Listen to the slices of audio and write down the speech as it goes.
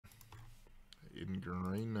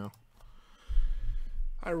Engrained now.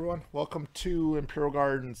 Hi everyone, welcome to Imperial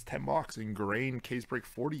Gardens 10 box Engrained case break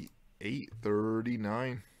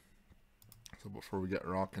 4839. So before we get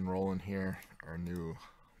rock and rolling here, our new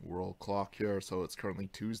world clock here. So it's currently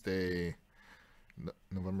Tuesday,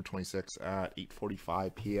 November 26th at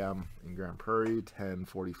 8:45 p.m. in Grand Prairie,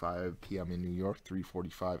 10:45 p.m. in New York,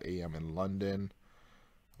 3:45 a.m. in London.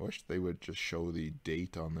 I wish they would just show the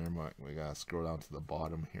date on there, but we gotta scroll down to the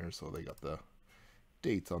bottom here, so they got the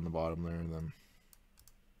dates on the bottom there. And then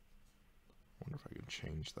I wonder if I can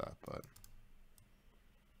change that, but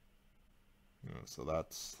so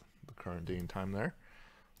that's the current date and time there.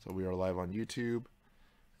 So we are live on YouTube,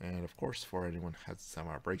 and of course, for anyone who has to sign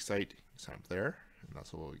our break site, you sign up there, and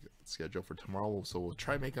that's what we'll get scheduled for tomorrow. So we'll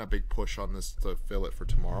try making a big push on this to fill it for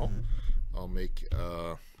tomorrow. I'll make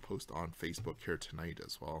a post on Facebook here tonight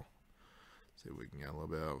as well. See if we can get a little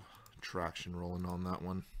bit of traction rolling on that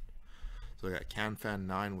one. So I got CanFan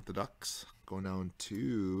 9 with the Ducks going down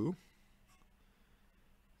to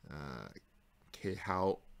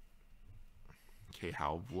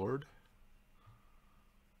Halvord.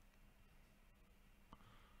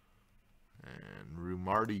 And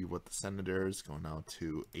Rumardi with the Senators going out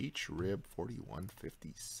to H-Rib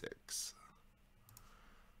 4156.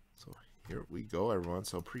 So here we go, everyone.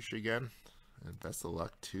 So appreciate again, and best of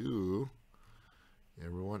luck to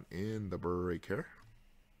everyone in the break here.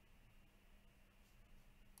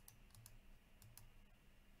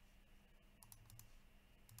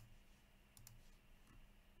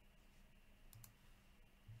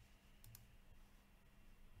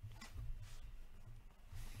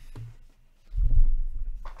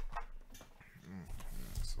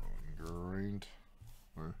 So Engrained,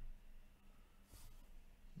 or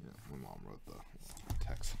yeah, my mom wrote the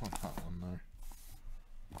text on that one there.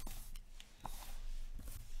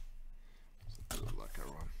 So good luck,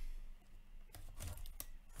 everyone.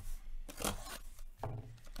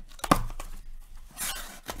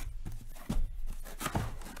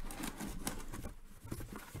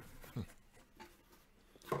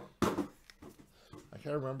 I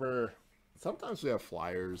can't remember. Sometimes we have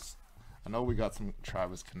flyers. I know we got some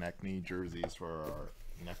Travis Konechny jerseys for our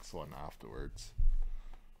next one afterwards.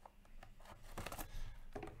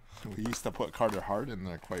 We used to put Carter Hart in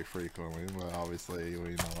there quite frequently, but obviously we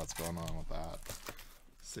know what's going on with that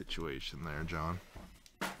situation there, John.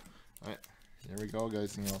 Alright, here we go,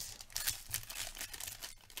 guys and girls.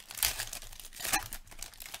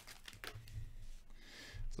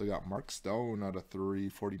 So we got Mark Stone out of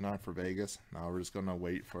 349 for Vegas. Now we're just going to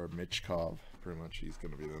wait for Michkov. Pretty much he's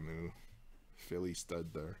going to be the new Philly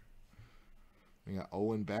stud there. We got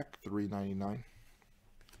Owen Beck, 399.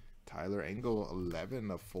 Tyler Engel,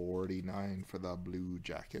 11 of 49 for the Blue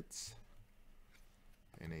Jackets.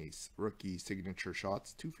 And a rookie signature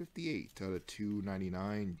shots, 258 out of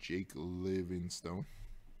 299, Jake Livingstone.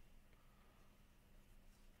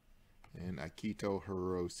 And Akito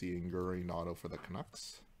Hiroshi Engrained auto for the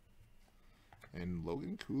Canucks. And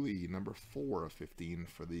Logan Cooley, number 4 of 15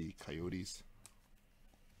 for the Coyotes.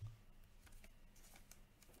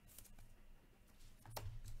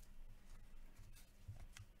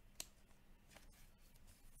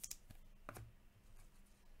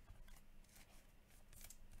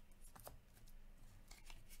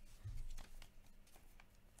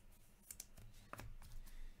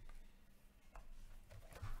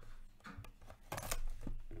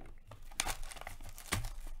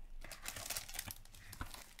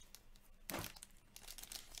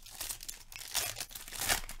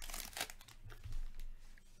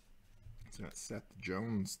 Got Seth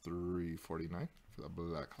Jones, 349 for the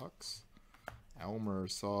Blackhawks. Elmer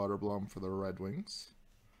Soderblom for the Red Wings.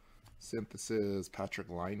 Synthesis Patrick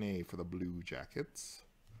Laine for the Blue Jackets.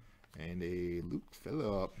 And a Luke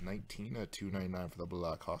Phillip, 19 of 299 for the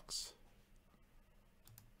Blackhawks.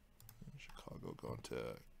 Chicago going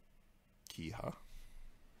to Kiha.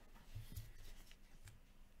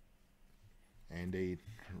 And a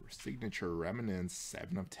signature remnants,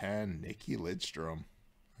 7 of 10, Nikki Lidstrom.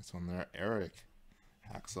 This one there, Eric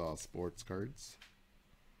Hacksaw Sports Cards.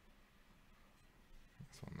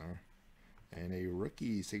 This one there. And a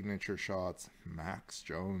rookie signature shots, Max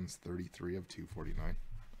Jones, 33 of 249.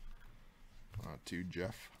 To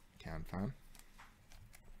Jeff CanFan.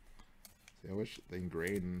 See, I wish the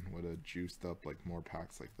Engrained would have juiced up like more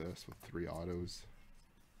packs like this with 3 autos.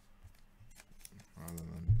 Rather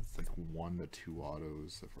than it's like 1 to 2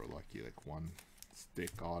 autos if we're lucky, like 1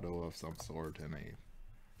 stick auto of some sort and a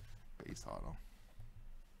base auto.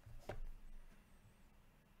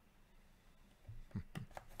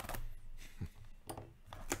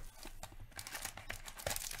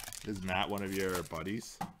 Is Matt one of your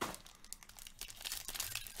buddies?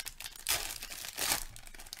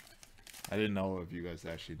 I didn't know if you guys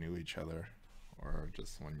actually knew each other or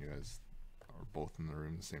just when you guys are both in the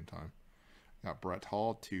room at the same time. Got Brett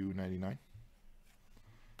Hall, $2.99.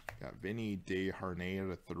 Got Vinny DeHarnay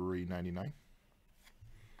at $3.99.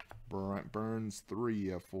 Brent Burns,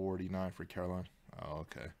 3/49 for Carolina. Oh,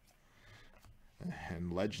 okay.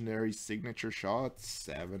 And legendary signature shots,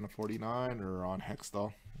 7/49 are on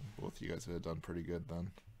Hextall. Both of you guys have done pretty good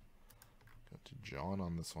then. Got to John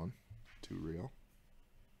on this one. 2 real.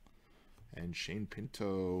 And Shane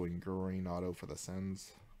Pinto Engrained auto for the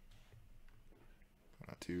Sens.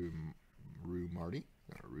 Got to Marty.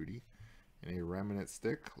 Got a Rudy. And a remnant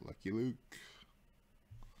stick, Lucky Luke.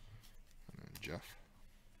 And then Jeff.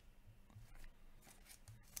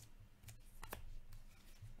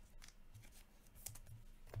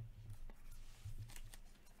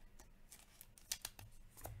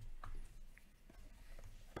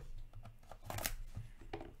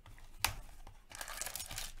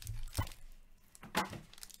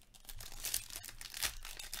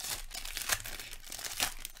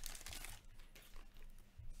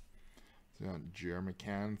 So we got Jeremy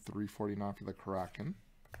McCann, 3/49 for the Kraken.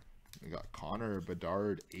 We got Connor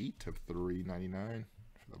Bedard, 8/399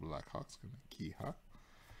 for the Blackhawks. Kiha.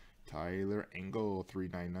 Tyler Engel,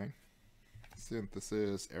 3/99.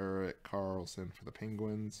 Synthesis, Eric Carlson for the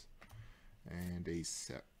Penguins. And a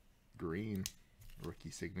set green rookie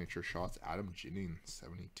signature shots, Adam Jennings,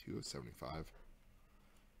 72/75.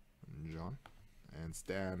 And John. And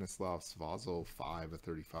Stanislav Svazil,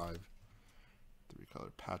 5/35. 3-color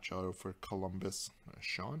patch auto for Columbus,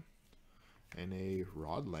 Sean. And a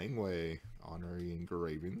Rod Langway honorary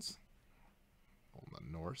Engravings on the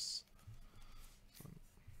Norse.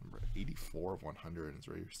 Number 84/100 is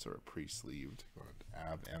very sort of pre-sleeved.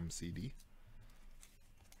 Ab MCD.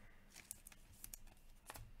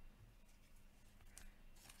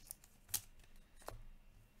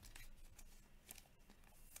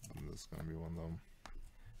 And this is going to be one of them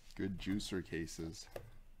good juicer cases.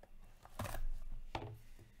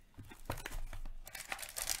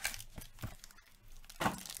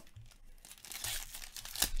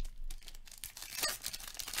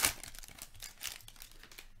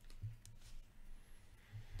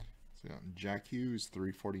 So Jack Hughes,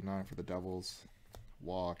 3/49 for the Devils.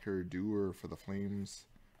 Walker Dewar for the Flames.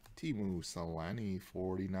 Timu Solani,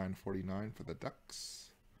 49/49 for the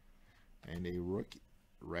Ducks. And a rookie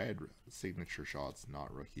red signature shots,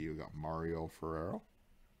 not rookie. We got Mario Ferrero,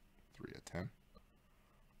 3/10.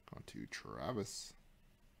 On to Travis.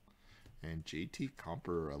 And JT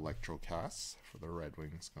Comper Electrocast for the Red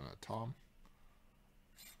Wings. Going to Tom.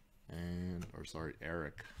 And, or sorry,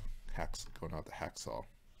 Eric Hex, going out to Hexall.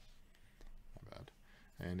 Not bad.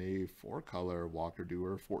 And a 4-color Walker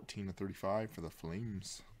Dewar, 14/35 for the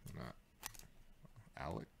Flames.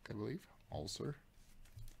 Alec, I believe. Ulcer.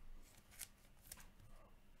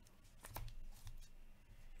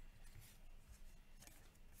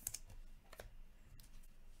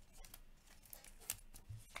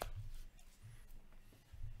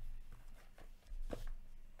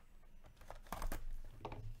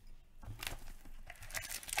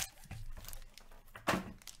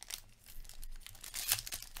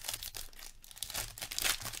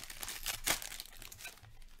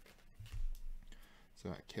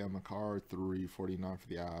 So Kale McCarr, 3/49 for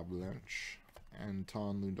the Avalanche.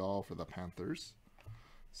 Anton Lundall for the Panthers.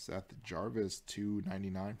 Seth Jarvis,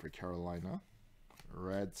 2/99 for Carolina.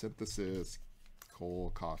 Red Synthesis, Cole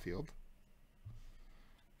Caulfield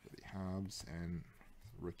for the Habs. And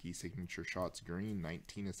rookie signature shots green,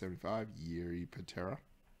 19/75, Yuri Patera.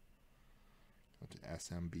 Go to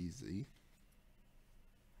SMBZ.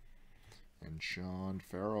 And Sean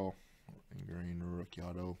Farrell, Engrained rookie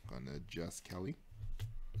auto, on to Jess Kelly.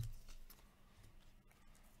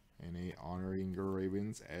 And a honoring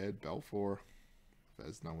Ravens, Ed Belfour,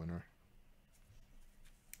 Vezina winner.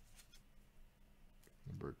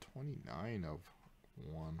 Number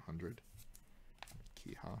 29/100.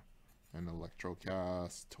 Kiha. And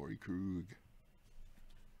Electrocast, Torrey Krug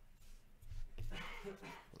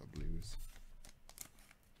for the Blues.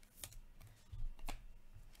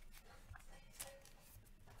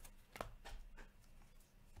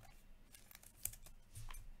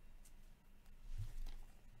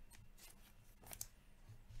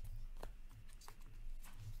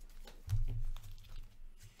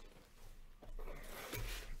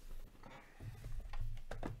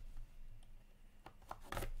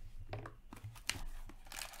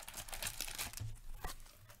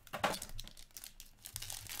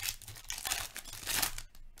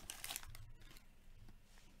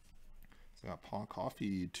 So got Paul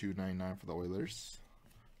Coffey, 2/99 for the Oilers.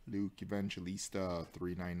 Luke Evangelista,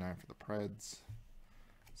 3/99 for the Preds.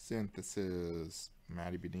 Synthesis,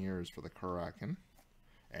 Matty Beniers for the Kraken.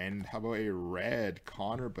 And how about a red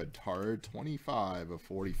Connor Bedard 25 of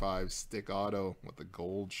 45 stick auto with the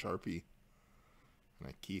gold Sharpie. And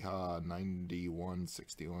a Kiha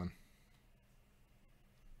 9161.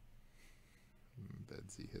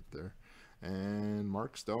 Bedsy hit there. And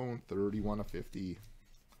Mark Stone 31 of 50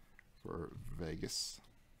 for Vegas.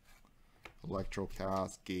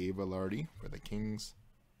 Electrocast Gabe Velarde for the Kings.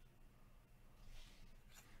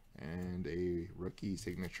 And a rookie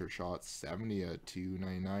signature shot 70 at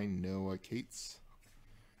 299 Noah Cates.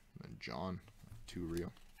 And then John 2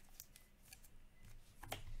 real.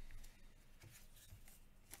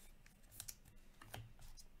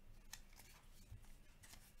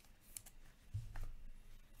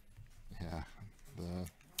 Yeah, the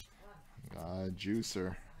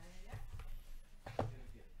juicer.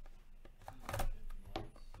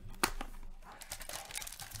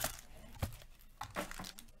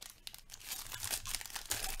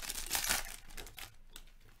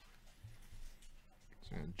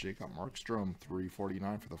 Jacob Markstrom,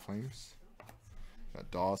 349 for the Flames. Got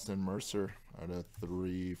Dawson Mercer out of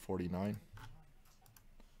 349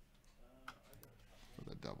 for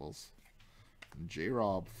the Devils.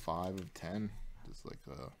 J-Rob, 5 of 10. Just like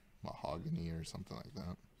a mahogany or something like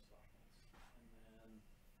that.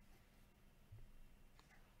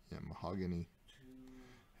 Yeah, mahogany.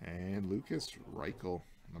 And Lucas Reichel,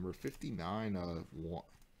 number 59 of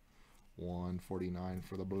 149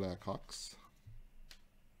 for the Blackhawks.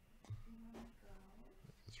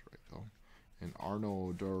 And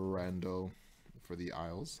Arno Durando for the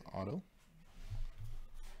Isles auto.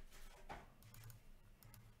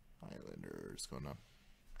 Islanders going up.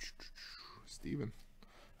 Steven.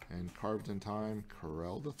 And carved in time,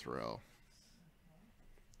 Carell the Thrill.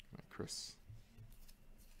 Chris.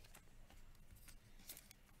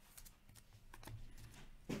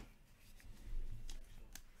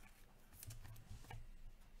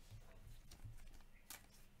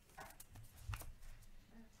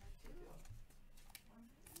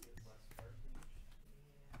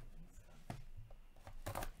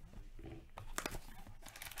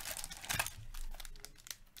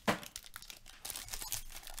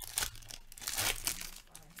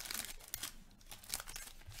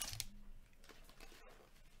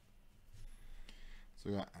 So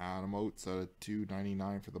we got Adam Oates out of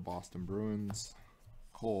 299 for the Boston Bruins.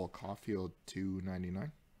 Cole Caulfield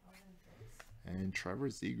 299. And Trevor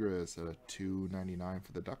Zegras at a 299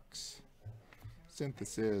 for the Ducks.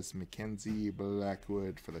 Synthesis Mackenzie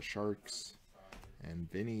Blackwood for the Sharks. And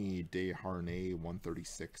Vinny Desharnais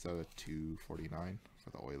 136 out of 249 for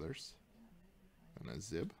the Oilers. And a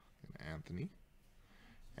Zib and Anthony.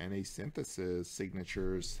 And a Synthesis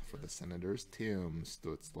signatures for the Senators, Tim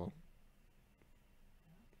Stutzlo.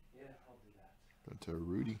 To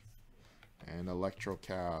Rudy. And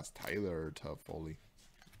Electrocast Tyler Toffoli.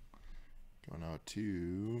 Going out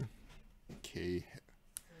to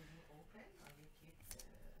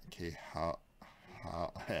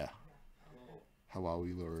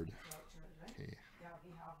Hawaii Lord. Okay.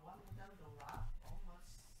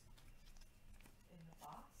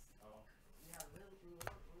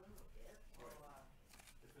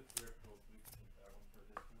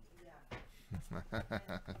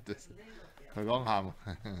 Thôi con hầm.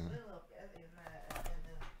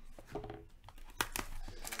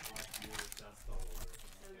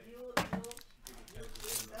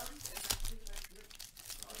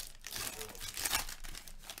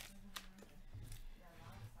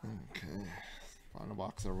 Okay, final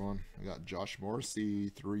box everyone. We got Josh Morrissey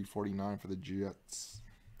 349 for the Jets.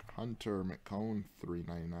 Hunter McCone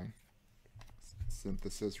 399.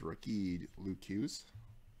 Synthesis rookie Luke Hughes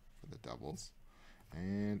for the Devils.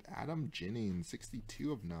 And Adam Jennings,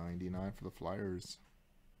 62 of 99 for the Flyers.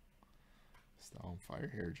 Still on fire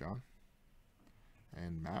here, John.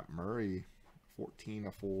 And Matt Murray, 14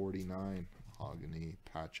 of 49. Mahogany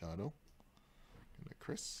patch auto. And a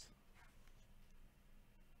Chris.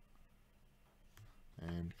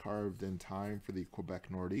 And carved in time for the Quebec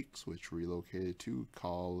Nordiques, which relocated to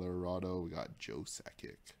Colorado. We got Joe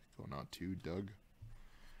Sakic. Going out to Doug.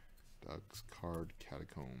 Doug's Card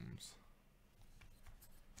Catacombs.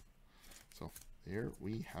 So there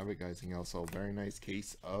we have it, guys. And also very nice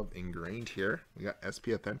case of Engrained here. We got SP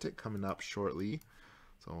Authentic coming up shortly.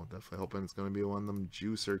 So definitely hoping it's going to be one of them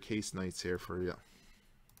juicer case nights here for you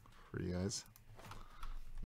guys.